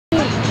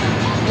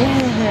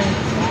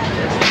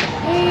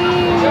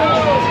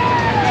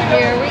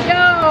Here we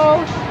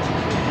go.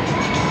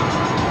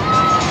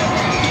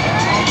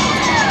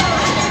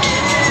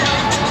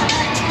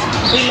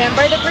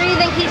 Remember to breathe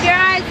and keep your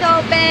eyes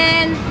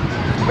open.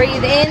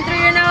 Breathe in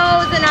through your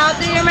nose and out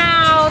through your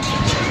mouth.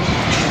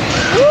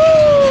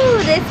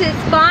 Woo! This is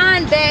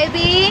fun,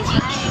 baby.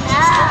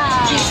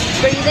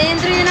 Breathe in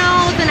through your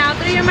nose and out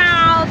through your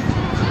mouth.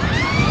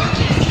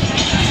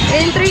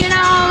 In through your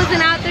nose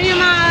and out through your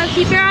mouth.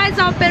 Keep your eyes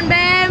open,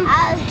 babe.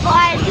 I was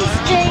born to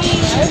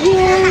scream.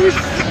 Yes.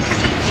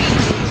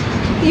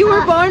 You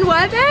were born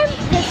what, babe?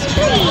 To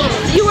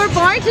scream. You were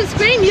born to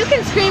scream. You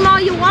can scream all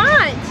you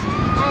want.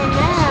 I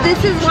know.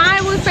 This is why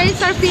we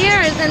face our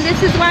fears, and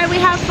this is why we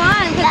have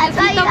fun. That's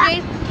why you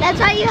have. That's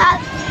why you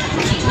have.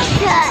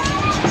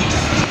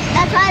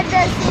 That's why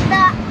the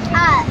Syrena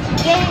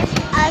gave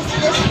us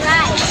this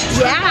ride.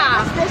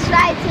 Yeah. This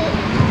ride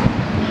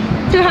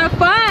To have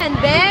fun,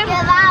 babe.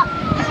 give out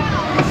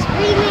the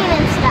screaming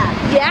and stuff.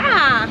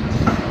 Yeah.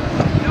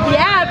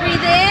 Yeah.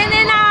 Breathe in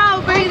and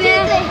out. Breathe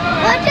in.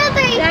 1, 2,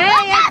 3. Hey,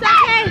 it's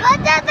okay. 1,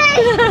 2,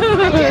 3.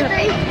 1, 2,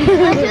 3.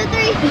 1, 2,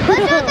 3.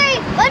 1, 2,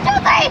 3. 1,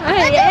 2, 3.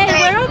 Hey,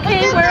 we're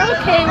okay. We're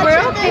okay.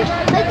 We're okay.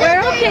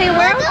 We're okay.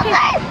 We're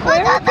okay.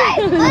 We're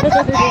okay.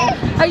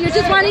 Are you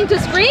just wanting to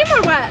scream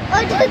or what?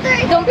 1, 2,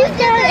 3. Don't be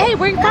scared. Hey,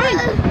 we're fine.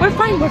 We're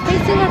fine. We're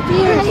facing our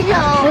fears.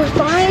 We're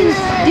fine.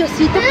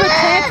 Diosito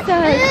protects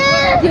us.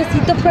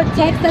 Diosito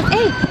protects us.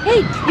 Hey,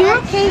 hey, you're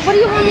okay. What do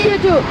you want me to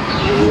do?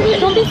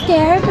 Don't be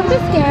scared. Don't be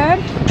scared.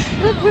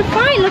 Look, we're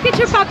fine. Look at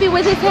your puppy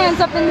with his hands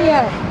up in the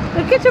air.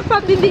 Look at your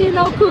puppy being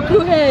all cuckoo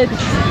head.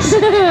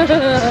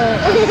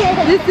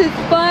 This is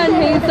fun,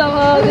 Hazel.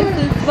 Oh, this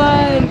is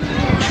fun.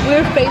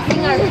 We're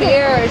facing our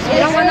fears. We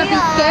don't want to be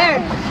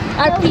scared.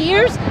 Our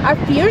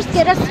fears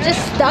get us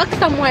just stuck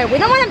somewhere. We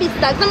don't want to be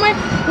stuck somewhere.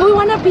 We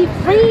want to be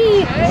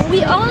free.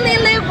 We only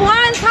live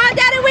once, huh,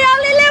 Daddy? We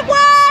only live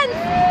once.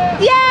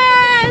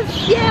 Yes,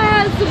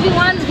 yes.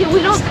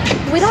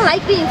 We don't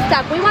like being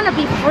stuck. We want to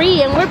be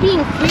free, and we're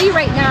being free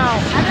right now.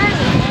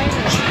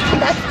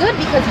 That's good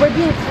because we're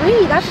being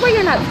free. That's why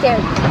you're not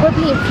scared. We're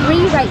being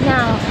free right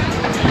now.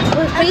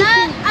 We're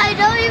facing. I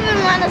don't even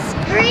want to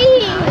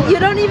scream. You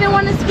don't even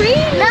want to scream?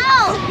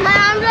 No, my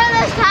arms are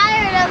just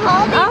tired of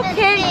holding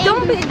Okay, this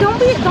thing.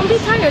 don't be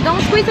tired.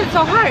 Don't squeeze it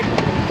so hard.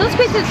 Don't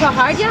squeeze it so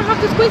hard. You don't have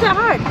to squeeze it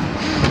hard.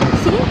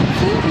 See?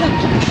 Look.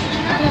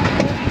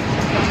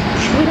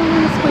 We don't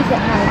want to squeeze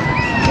it hard.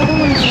 We don't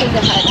want to squeeze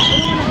it hard.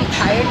 We don't want to be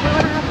tired. We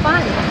want to have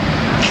fun.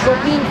 We're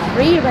being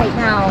free right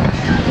now.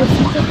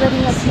 He's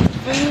letting us be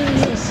free.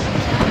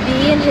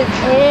 Be in his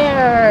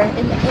air.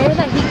 In the air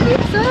that he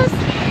gives us.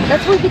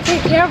 That's why we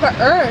take care of our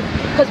earth.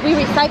 Because we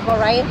recycle,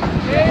 right?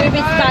 We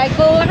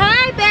recycle.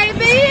 Hi,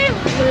 baby.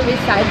 We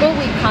recycle.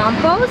 We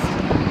compost.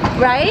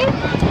 Right?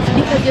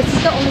 Because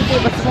Diosito only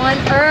gave us one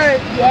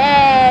earth.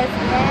 Yes.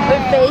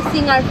 We're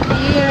facing our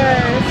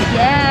fears.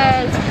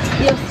 Yes.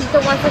 Diosito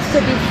wants us to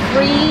be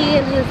free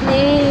in his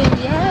name.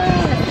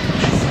 Yes.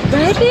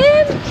 Right,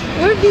 babe?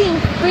 We're being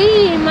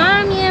free.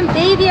 Mommy and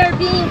baby are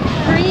being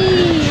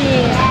free.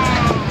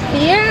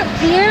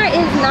 Fear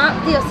is not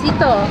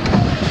Diosito.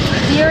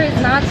 Fear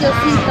is not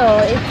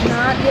Diosito. It's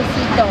not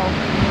Diosito.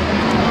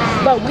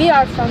 But we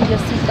are from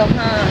Diosito,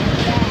 huh?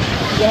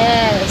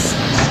 Yes.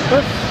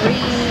 We're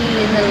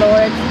free in the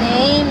Lord's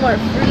name.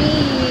 We're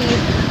free.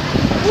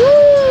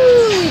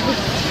 Woo! We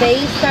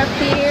face our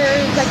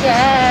fears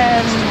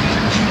again.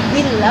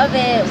 We love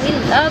it. We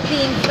love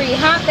being free,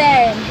 huh,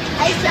 Ben?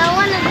 I still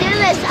want to do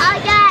this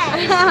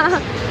again.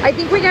 I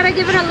think we gotta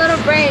give it a little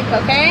break,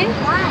 okay?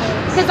 Why?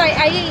 Because I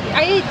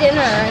ate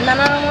dinner and then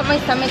I don't want my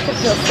stomach to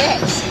feel sick.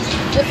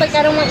 Just like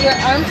I don't want your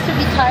arms to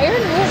be tired.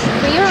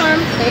 Free your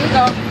arms. There you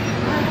go.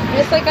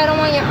 Just like I don't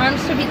want your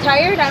arms to be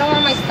tired, I don't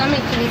want my stomach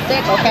to be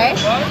sick, okay?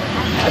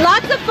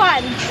 Lots of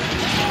fun.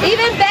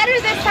 Even better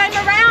this time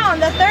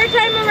around. The third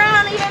time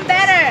around, even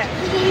better.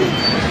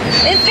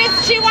 It's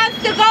just she wants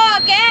to go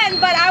again,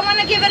 but I want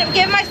to give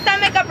my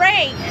stomach a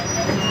break.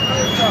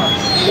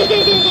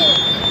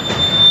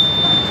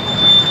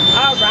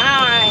 All right.